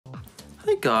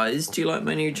Hey guys, do you like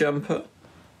my new jumper?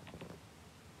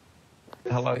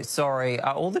 Hello, sorry,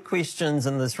 are all the questions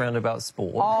in this round about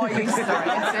sport? Oh, you sorry.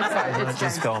 I'll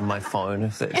just go on my phone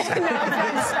if that's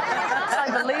I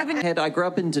believe in... I grew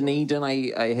up in Dunedin.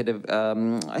 I had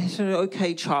an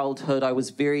okay childhood. I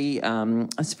was a very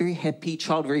happy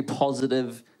child, very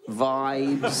positive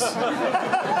vibes.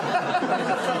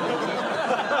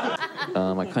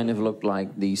 I kind of looked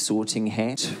like the Sorting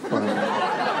Hat from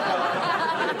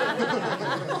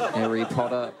Harry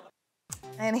Potter.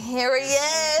 And here he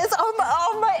is.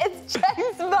 Oh my, it's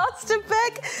James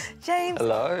Mustapic. James.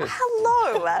 Hello.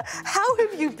 Hello. How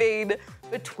have you been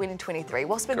for 2023?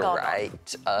 What's been going on?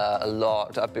 Great. A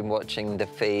lot. I've been watching The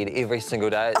Feed every single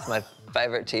day. It's my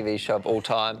favourite TV show of all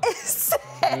time. Is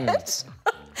it?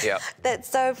 Yeah. That's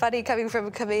so funny coming from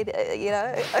a comedian, you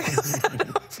know.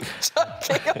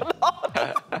 Joking or not.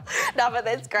 No, but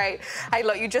that's great. Hey,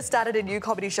 look, you just started a new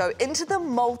comedy show, Into the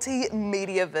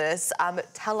Multimedia-verse.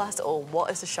 Tell us all,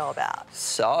 what is the show about?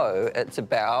 So, it's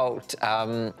about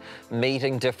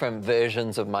meeting different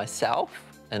versions of myself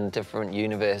in different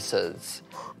universes.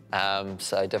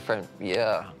 So different,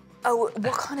 yeah. Oh,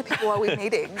 what kind of people are we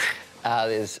meeting?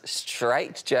 There's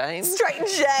Straight James. Straight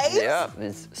James? Yeah,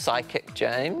 there's Psychic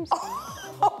James.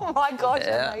 Oh my gosh,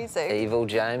 yeah. amazing. Evil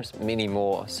James, many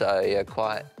more. So yeah,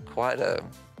 quite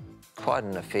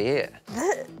an affair.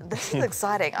 This is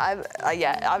exciting.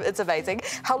 It's amazing.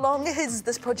 How long has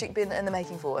this project been in the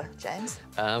making for, James?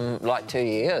 Like 2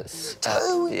 years.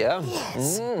 2 yeah.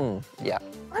 years? Yeah.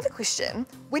 I have a question.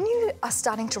 When you are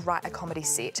starting to write a comedy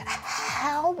set,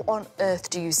 how on earth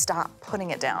do you start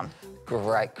putting it down?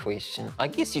 Great question. I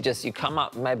guess you come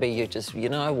up, maybe you're just,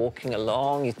 walking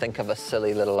along, you think of a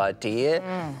silly little idea,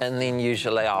 and then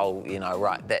usually I'll,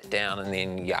 write that down and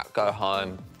then, go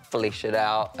home, flesh it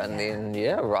out, and then,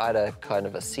 write a kind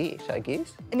of a set, I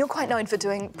guess. And you're quite known for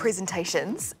doing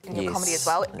presentations in your comedy as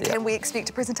well. Yeah. Can we expect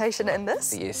a presentation in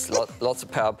this? Yes, lots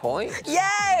of PowerPoint.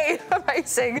 Yay!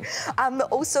 Amazing.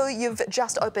 Also, you've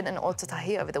just opened in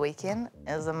Otatahi over the weekend.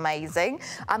 It was amazing.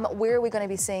 Where are we going to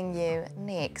be seeing you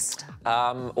next?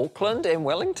 Auckland and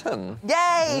Wellington.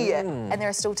 Yay! And there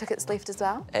are still tickets left as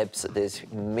well? Absolutely, there's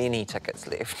many tickets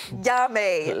left.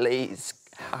 Yummy! Please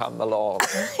come along.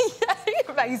 Yay,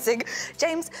 amazing.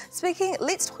 James,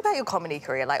 let's talk about your comedy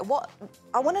career. I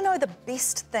want to know the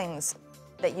best things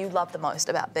that you love the most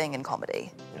about being in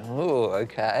comedy. Oh,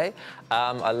 okay.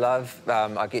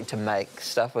 I get to make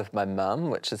stuff with my mum,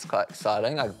 which is quite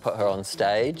exciting. I put her on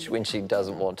stage when she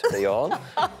doesn't want to be on.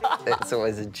 It's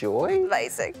always a joy.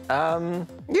 Amazing.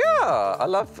 Yeah, I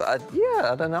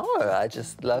don't know. I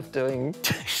just love doing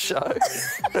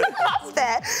shows. That's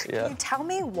fair. Yeah. Can you tell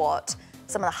me what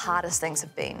some of the hardest things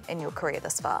have been in your career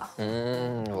thus far?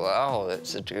 Wow,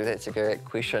 that's a great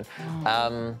question.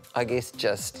 I guess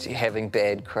just having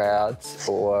bad crowds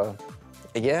or,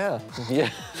 yeah,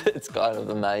 it's kind of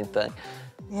the main thing.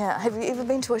 Yeah, have you ever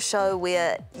been to a show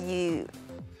where you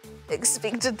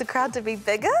expected the crowd to be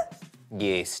bigger?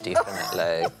 Yes,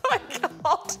 definitely. Oh my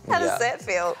God, how does that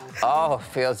feel? Oh, it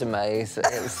feels amazing.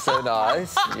 It's so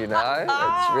nice, It's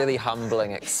a really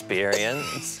humbling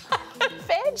experience.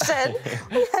 Imagine.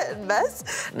 We hit and miss.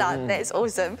 No, that's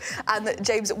awesome.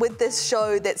 James, with this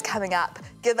show that's coming up,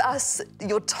 give us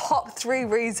your top 3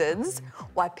 reasons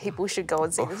why people should go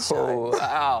and see this show. Oh,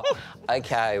 wow.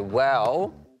 Okay,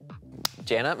 well,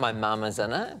 Janet, my mum is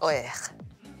in it. Oh, yeah.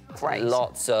 Great.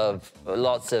 Lots of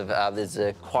there's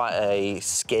quite a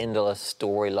scandalous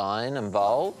storyline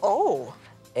involved. Oh.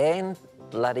 And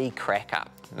bloody crack up,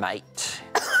 mate.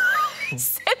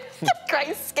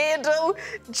 Great scandal,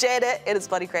 Janet, and it's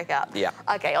bloody crack up. Yeah.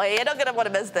 Okay, you're not going to want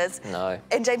to miss this. No.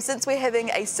 And James, since we're having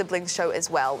a siblings show as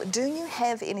well, do you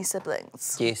have any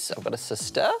siblings? Yes, I've got a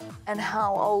sister. And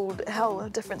how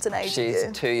different in age are you?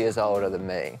 She's 2 years older than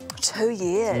me. 2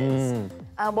 years?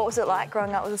 What was it like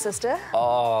growing up with a sister?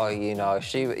 Oh,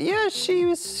 she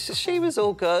was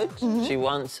all good. She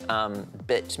once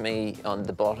bit me on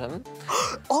the bottom.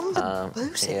 On the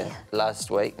booty? Yeah,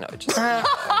 last week. No, just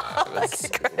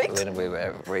when we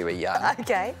were young.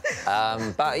 Okay.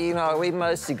 But we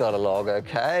mostly got along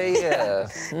okay. Yeah.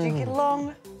 Do you get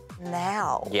along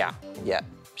now? Yeah.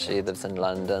 She lives in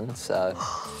London, so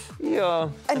yeah.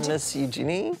 I miss you,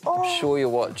 Jenny. Oh. I'm sure you're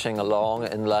watching along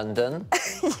in London.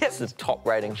 Yep. It's a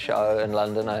top-rating show in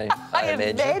London, I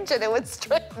imagine it would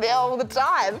strip me all the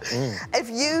time. If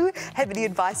you have any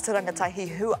advice to rangatahi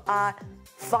who are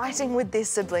fighting with their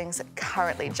siblings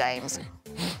currently, James,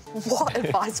 what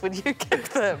advice would you give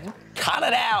them? Cut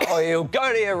it out or you'll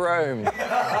go to your room.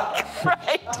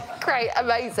 Great. Great,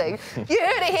 amazing. You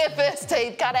heard it here first,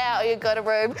 teeth. Cut out, you got a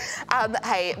room.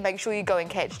 Hey, make sure you go and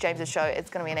catch James's show. It's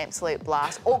going to be an absolute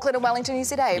blast. Auckland and Wellington, you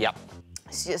said, Abe? Yep.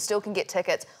 So you still can get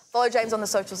tickets. Follow James on the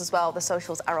socials as well. The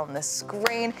socials are on the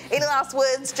screen. Any last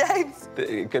words, James?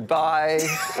 Goodbye.